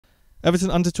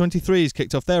Everton under-23s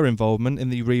kicked off their involvement in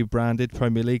the rebranded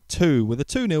Premier League 2 with a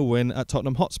 2-0 win at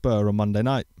Tottenham Hotspur on Monday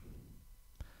night.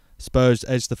 Spurs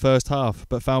edged the first half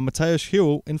but found Mateusz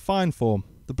Hewelt in fine form,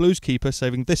 the Blues keeper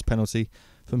saving this penalty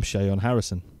from Shayon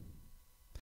Harrison.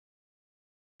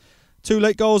 2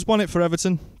 late goals won it for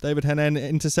Everton, David Unsworth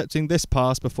intercepting this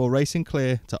pass before racing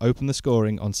clear to open the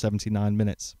scoring on 79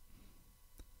 minutes.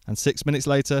 And 6 minutes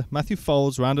later, Matthew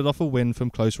Folds rounded off a win from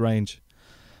close range.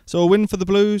 So a win for the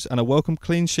Blues and a welcome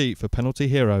clean sheet for penalty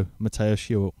hero Mateusz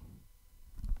Hewelt.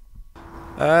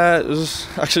 It was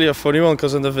actually a funny one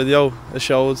because in the video it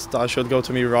showed that I should go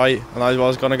to me right, and I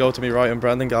was going to go to me right, and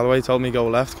Brendan Galloway told me go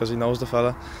left because he knows the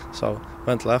fella, so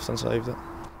went left and saved it.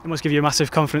 It must give you a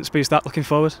massive confidence boost that looking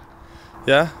forward.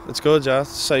 Yeah, it's good, yeah.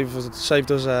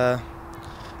 Saved us a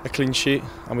clean sheet,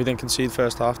 and we didn't concede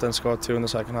first half, then scored 2 in the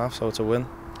second half, so it's a win.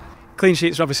 Clean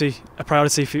sheets are obviously a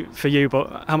priority for you,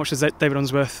 but how much does David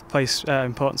Unsworth place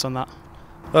importance on that?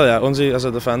 Well, yeah, Unzi as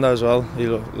a defender as well, he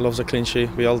loves a clean sheet,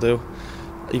 we all do.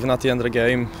 Even at the end of the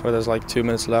game, where there's like 2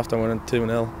 minutes left and we're in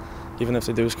 2-0, even if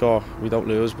they do score, we don't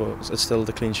lose, but it's still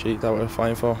the clean sheet that we're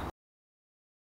fighting for.